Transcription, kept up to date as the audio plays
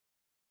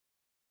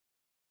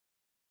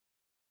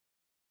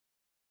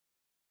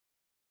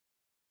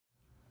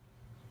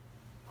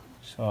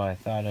So I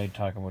thought I'd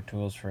talk about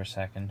tools for a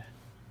second.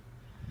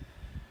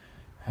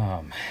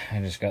 I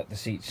just got the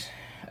seats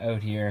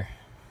out here.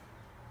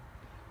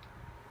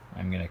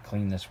 I'm gonna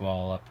clean this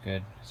wall up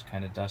good. It's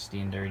kind of dusty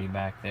and dirty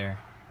back there.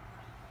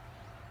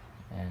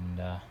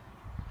 And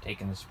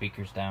taking the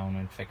speakers down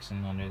and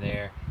fixing under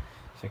there.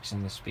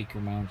 Fixing the speaker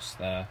mounts.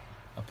 The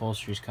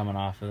upholstery's coming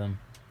off of them.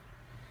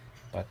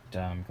 But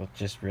I'm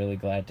just really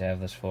glad to have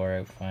this floor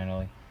out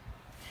finally.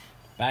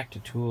 Back to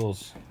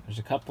tools. There's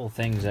a couple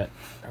things that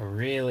are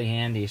really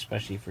handy,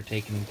 especially for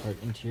taking apart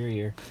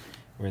interior,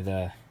 where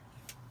the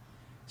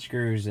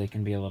screws, they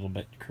can be a little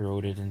bit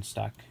corroded and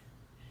stuck.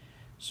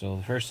 So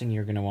the first thing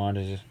you're going to want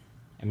is,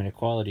 a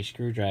quality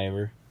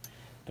screwdriver,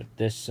 but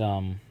this it's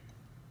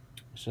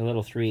a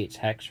little 3/8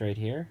 hex right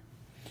here,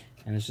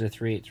 and this is a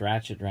 3/8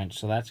 ratchet wrench,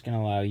 so that's going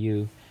to allow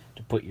you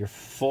to put your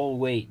full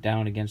weight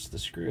down against the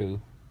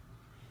screw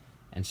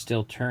and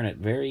still turn it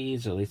very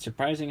easily. It's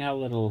surprising how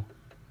little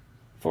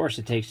force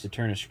it takes to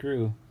turn a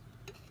screw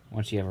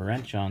once you have a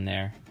wrench on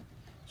there.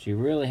 So you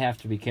really have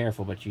to be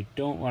careful, but you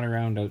don't want to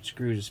round out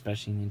screws,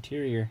 especially in the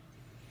interior,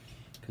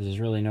 because there's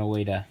really no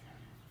way to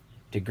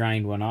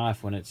grind one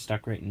off when it's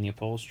stuck right in the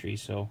upholstery.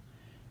 So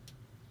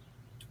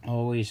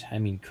always,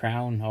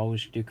 crown,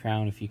 always do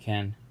crown if you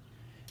can.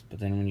 But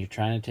then when you're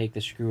trying to take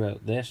the screw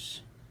out,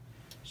 this,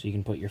 so you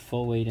can put your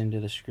full weight into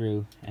the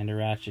screw, and a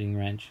ratcheting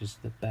wrench is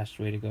the best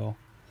way to go.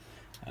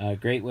 A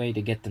great way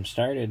to get them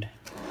started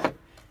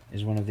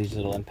is one of these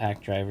little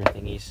impact driver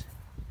thingies.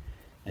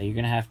 Now you're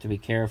going to have to be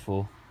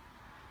careful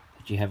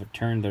that you have it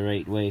turned the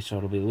right way, so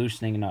it'll be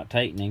loosening and not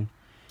tightening.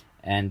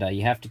 And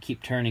you have to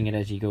keep turning it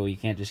as you go. You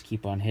can't just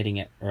keep on hitting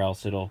it, or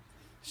else it'll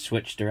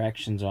switch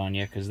directions on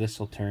you, because this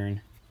will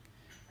turn,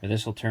 or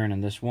this will turn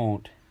and this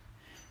won't,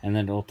 and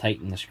then it'll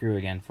tighten the screw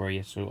again for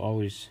you. So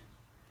always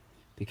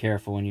be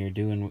careful when you're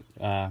doing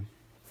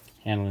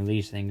handling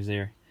these things.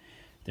 They're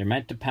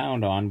meant to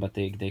pound on, but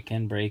they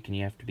can break, and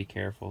you have to be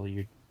careful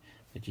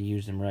that you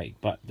use them right.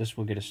 But this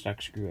will get a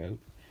stuck screw out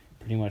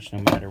pretty much no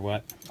matter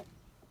what.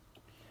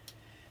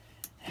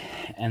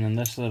 And then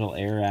this little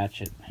air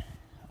ratchet,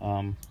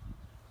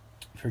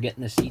 for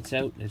getting the seats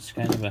out, it's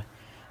kind of a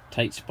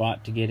tight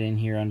spot to get in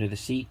here under the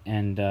seat,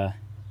 and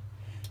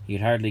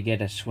you'd hardly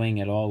get a swing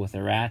at all with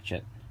a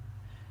ratchet.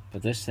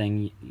 But this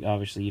thing,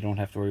 obviously you don't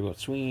have to worry about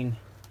swinging.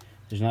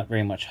 There's not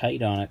very much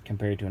height on it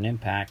compared to an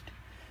impact,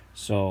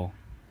 so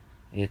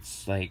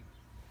it's like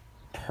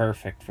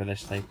perfect for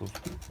this type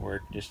of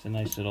work. Just a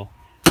nice little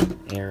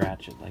air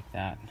ratchet like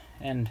that.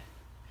 And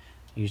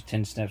use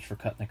tin snips for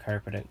cutting the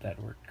carpet out.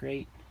 That worked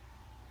great.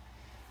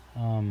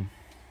 And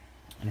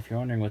if you're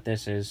wondering what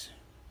this is,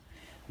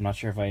 I'm not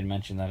sure if I had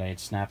mentioned that I had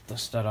snapped the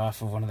stud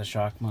off of one of the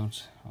shock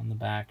mounts on the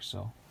back.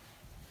 So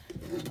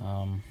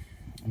a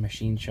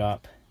machine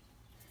shop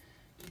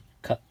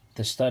cut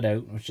the stud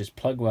out, which is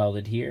plug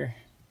welded here,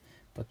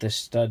 but this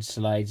stud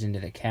slides into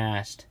the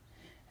cast,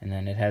 and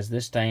then it has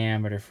this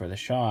diameter for the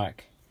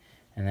shock,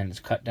 and then it's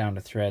cut down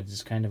to threads.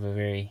 It's kind of a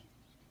very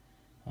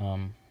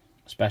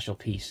special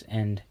piece.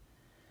 And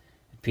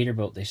at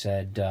Peterbilt, they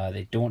said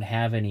they don't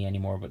have any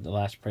anymore, but the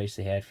last price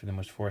they had for them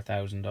was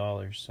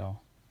 $4,000. So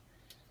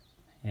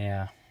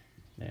yeah,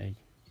 you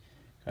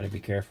gotta be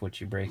careful what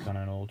you break on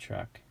an old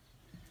truck.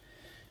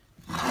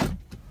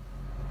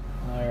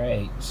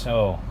 Alright,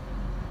 so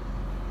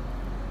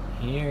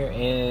here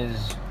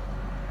is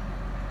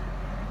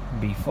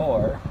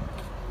before.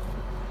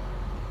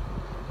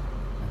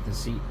 The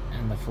seat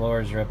and the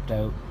floor is ripped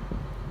out,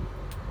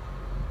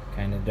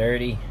 kind of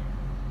dirty,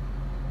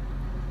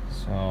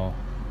 so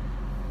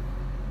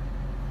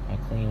I'll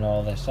clean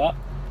all this up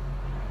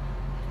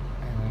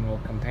and then we'll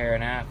compare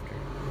it after.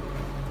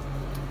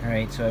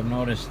 Alright, so I've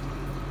noticed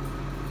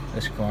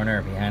this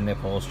corner behind the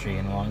upholstery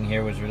and along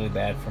here was really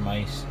bad for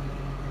mice,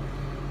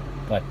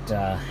 but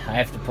I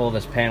have to pull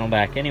this panel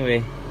back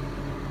anyway,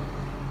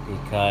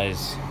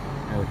 because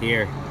out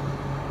here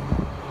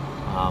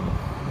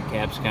the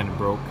cab's kind of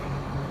broke.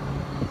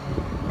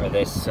 Or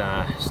this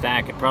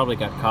stack, it probably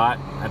got caught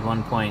at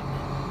one point,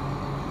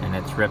 and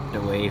it's ripped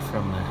away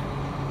from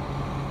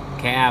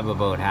the cab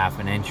about half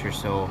an inch or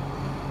so.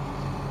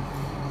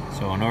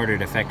 So in order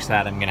to fix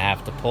that, I'm gonna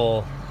have to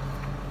pull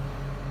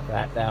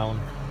that down.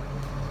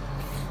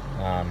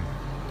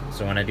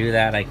 So when I do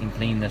that, I can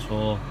clean this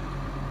whole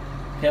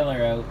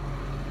pillar out,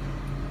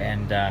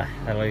 and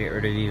that'll get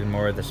rid of even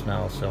more of the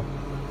smell. So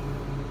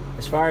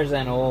as far as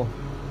I know,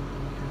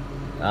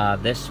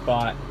 this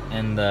spot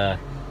and the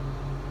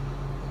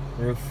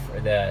roof, or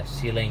the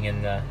ceiling,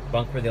 and the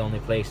bunk were the only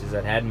places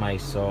that had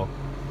mice, so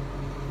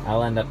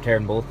I'll end up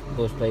tearing both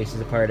those places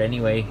apart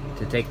anyway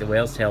to take the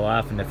whale's tail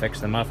off and to fix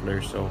the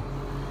muffler, so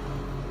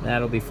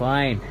that'll be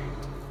fine.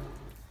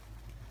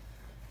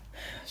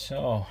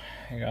 So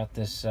I got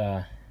this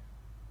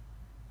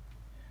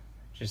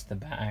just the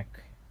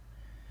back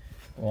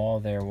wall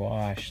there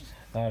washed.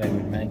 Thought I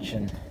would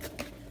mention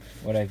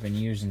what I've been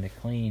using to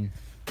clean,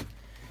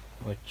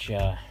 which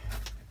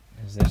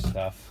is this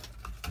stuff.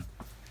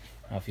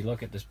 Now if you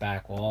look at this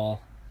back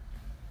wall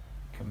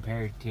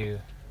compared to,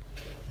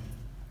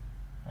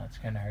 well, it's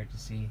kind of hard to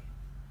see,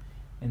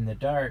 in the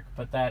dark,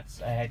 but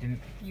I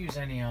didn't use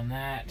any on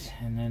that.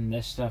 And then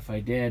this stuff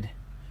I did.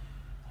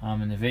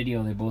 In the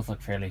video they both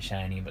look fairly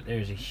shiny, but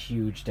there's a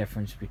huge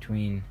difference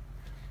between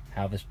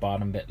how this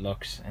bottom bit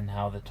looks and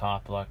how the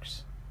top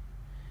looks.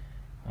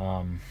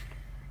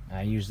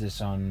 I used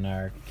this on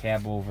our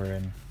cab over,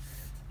 and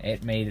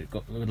it made it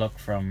go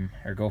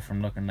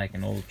from looking like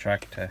an old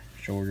truck to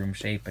showroom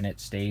shape, and it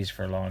stays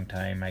for a long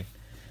time. I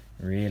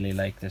really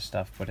like this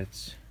stuff, but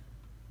it's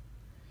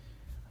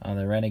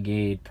the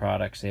Renegade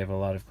products, they have a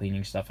lot of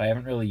cleaning stuff. I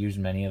haven't really used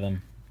many of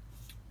them,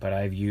 but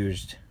I've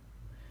used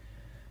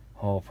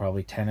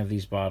probably 10 of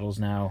these bottles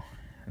now,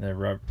 the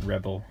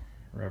Rebel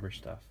rubber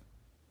stuff.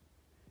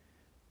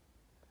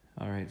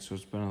 Alright, so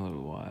it's been a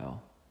little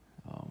while.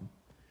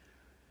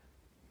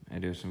 I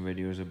do some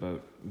videos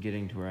about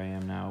getting to where I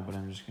am now, but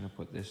I'm just going to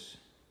put this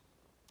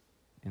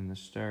in the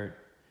start.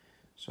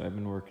 So I've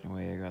been working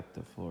away. I got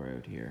the floor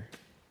out here.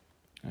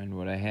 And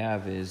what I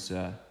have is,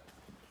 the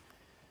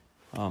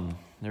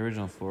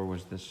original floor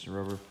was this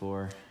rubber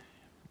floor.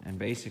 And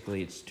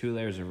basically it's 2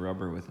 layers of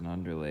rubber with an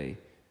underlay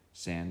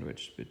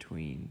sandwiched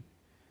between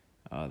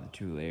the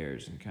 2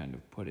 layers and kind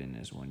of put in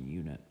as one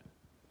unit.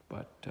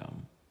 But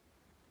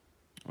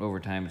over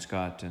time it's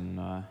gotten,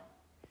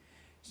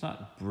 it's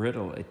not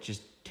brittle, it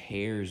just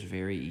tears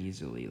very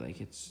easily. Like,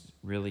 it's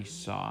really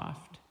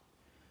soft.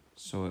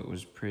 So it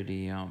was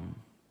pretty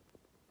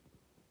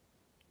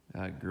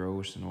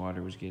gross, and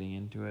water was getting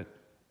into it.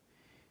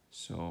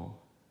 So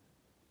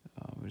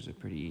it was a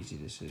pretty easy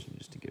decision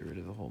just to get rid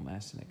of the whole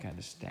mess, and it kind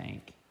of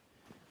stank.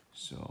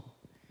 So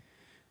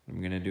what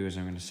I'm gonna do is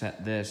I'm gonna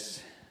set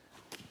this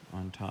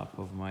on top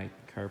of my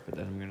carpet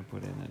that I'm gonna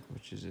put in it,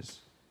 which is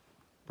this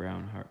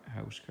brown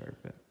house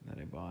carpet that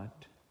I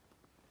bought.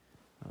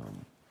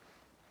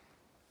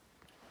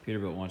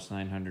 Peterbilt wants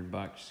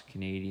 $900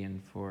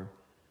 Canadian for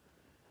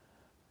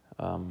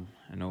an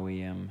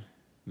OEM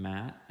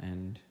mat,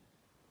 and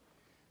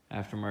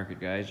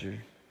aftermarket guys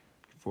are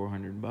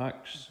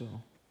 $400. So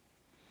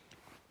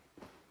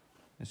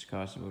this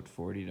costs about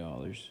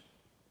 $40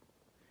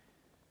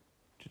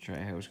 to try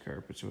house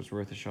carpet. So it's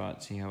worth a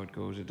shot. See how it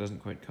goes. It doesn't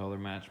quite color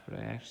match, but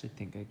I actually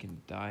think I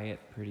can dye it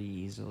pretty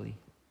easily.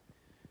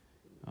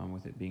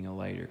 With it being a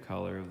lighter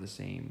color of the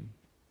same,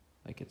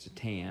 like it's a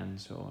tan,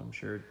 so I'm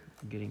sure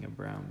getting a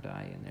brown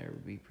dye in there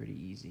would be pretty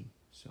easy.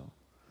 So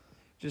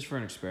just for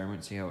an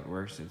experiment, see how it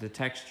works. The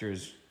texture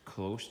is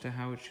close to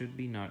how it should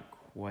be, not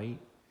quite,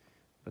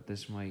 but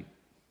this might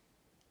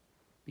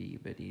be a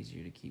bit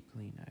easier to keep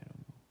clean, I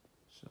don't know.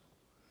 So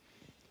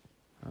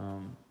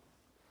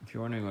if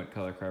you're wondering what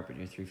color carpet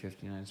your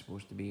 359 is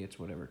supposed to be, it's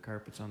whatever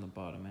carpet's on the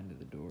bottom end of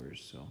the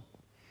doors. So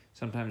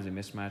sometimes they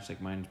mismatch,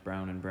 like mine's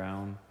brown and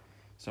brown.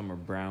 Some are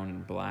brown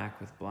and black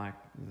with black.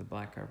 The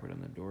black carpet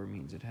on the door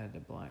means it had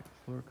the black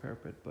floor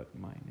carpet, but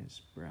mine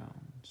is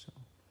brown. So,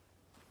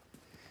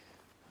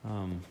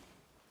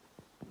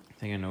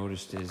 thing I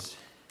noticed is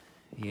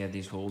he had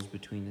these holes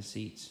between the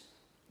seats,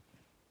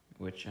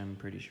 which I'm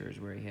pretty sure is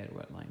where he had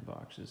wet line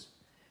boxes,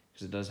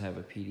 because it does have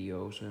a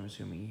PDO. So I'm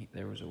assuming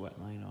there was a wet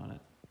line on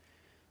it.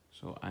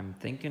 So I'm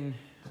thinking,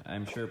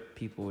 I'm sure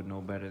people would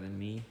know better than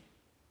me.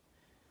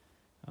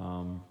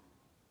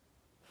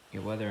 Yeah,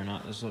 whether or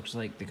not this looks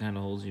like the kind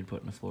of holes you'd put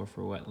in the floor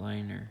for a wet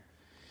line, or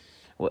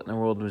what in the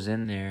world was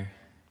in there,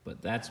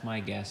 but that's my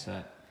guess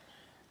at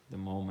the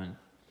moment.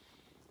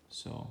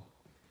 So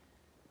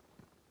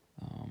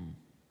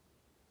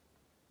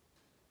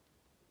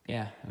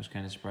yeah, it was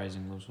kind of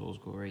surprising those holes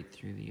go right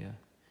through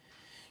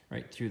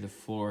the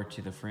floor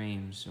to the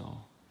frame. So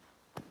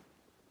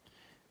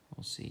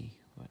we'll see.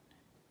 But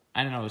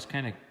I don't know, it's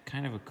kind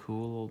of a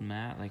cool old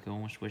mat. Like, I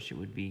almost wish it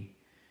would be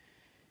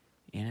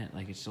in it.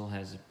 Like, it still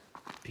has a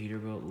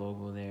Peterbilt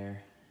logo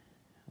there.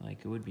 Like,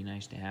 it would be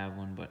nice to have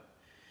one, but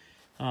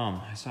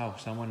I saw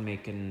someone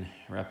making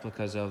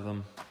replicas of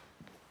them,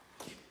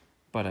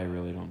 but I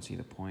really don't see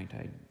the point.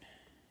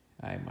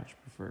 I much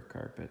prefer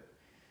carpet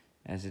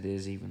as it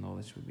is, even though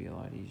this would be a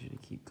lot easier to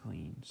keep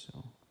clean.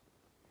 So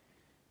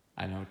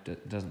I know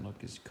it doesn't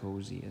look as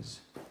cozy as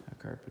a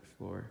carpet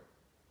floor.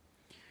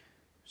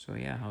 So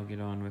yeah, I'll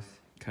get on with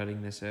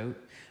cutting this out.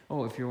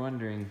 Oh, if you're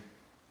wondering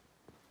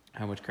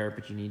how much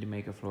carpet you need to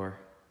make a floor,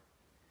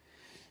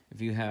 if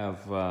you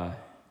have 5.5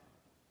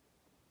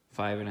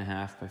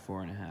 by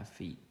 4.5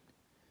 feet,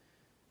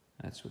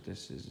 that's what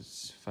this is.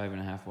 It's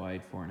 5.5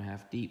 wide,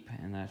 4.5 deep,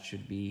 and that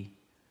should be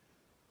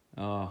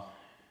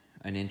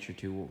an inch or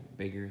two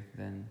bigger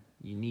than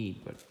you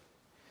need. But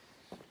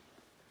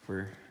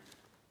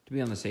to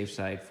be on the safe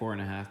side,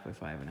 4.5 by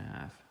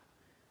 5.5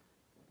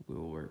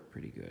 will work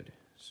pretty good.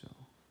 So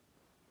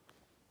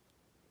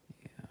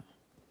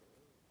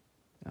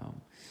yeah,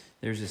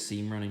 there's a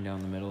seam running down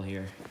the middle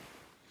here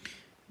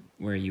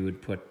where you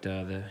would put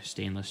the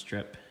stainless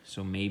strip.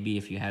 So maybe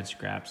if you had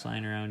scraps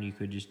lying around, you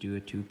could just do a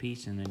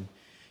 2-piece, and then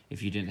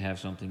if you didn't have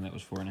something that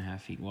was 4.5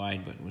 feet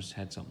wide, but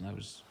had something that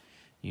was,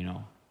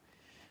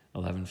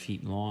 11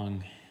 feet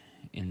long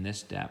in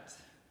this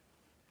depth,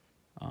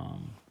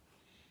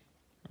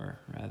 or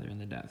rather in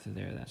the depth of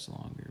there, that's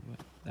longer, but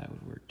that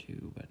would work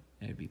too. But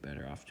it'd be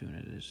better off doing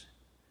it as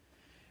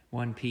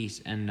one piece.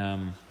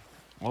 And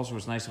also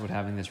what's nice about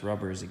having this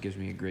rubber is it gives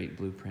me a great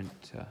blueprint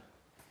to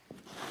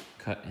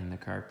cut in the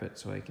carpet,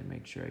 so I can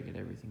make sure I get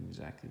everything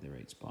exactly the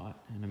right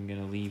spot. And I'm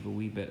gonna leave a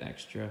wee bit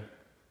extra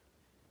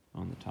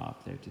on the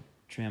top there to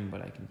trim,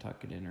 but I can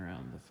tuck it in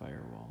around the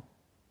firewall.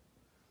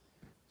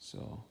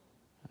 So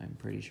I'm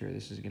pretty sure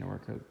this is gonna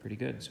work out pretty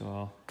good, so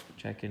I'll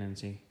check in and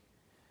see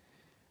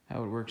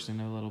how it works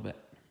in a little bit.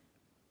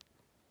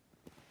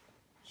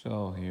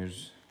 So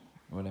here's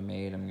what I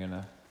made. I'm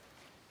gonna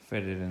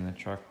fit it in the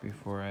truck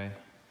before I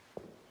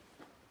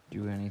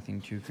do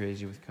anything too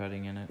crazy with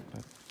cutting in it,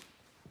 but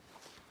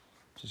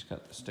just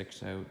cut the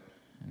sticks out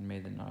and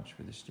made the notch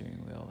for the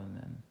steering wheel, and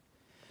then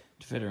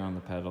to fit around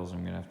the pedals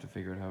I'm gonna have to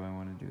figure out how I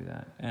want to do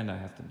that, and I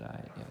have to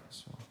dye it yet,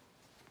 so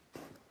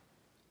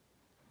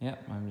yeah,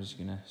 I'm just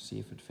gonna see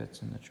if it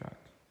fits in the truck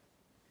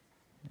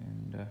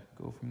and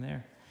go from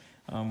there.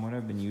 What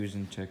I've been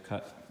using to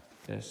cut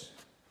this,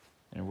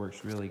 and it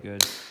works really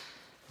good,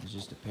 is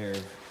just a pair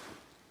of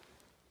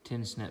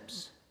tin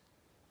snips.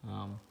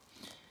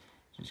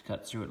 Just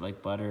cut through it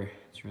like butter.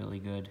 It's really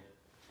good.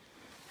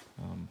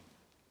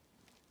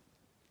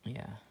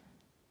 Yeah,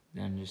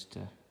 then just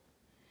to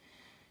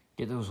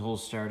get those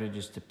holes started,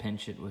 just to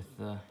pinch it with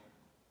the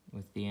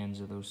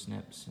ends of those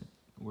snips, it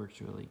works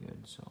really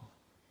good. So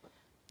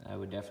I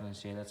would definitely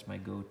say that's my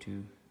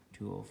go-to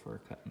tool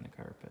for cutting the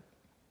carpet.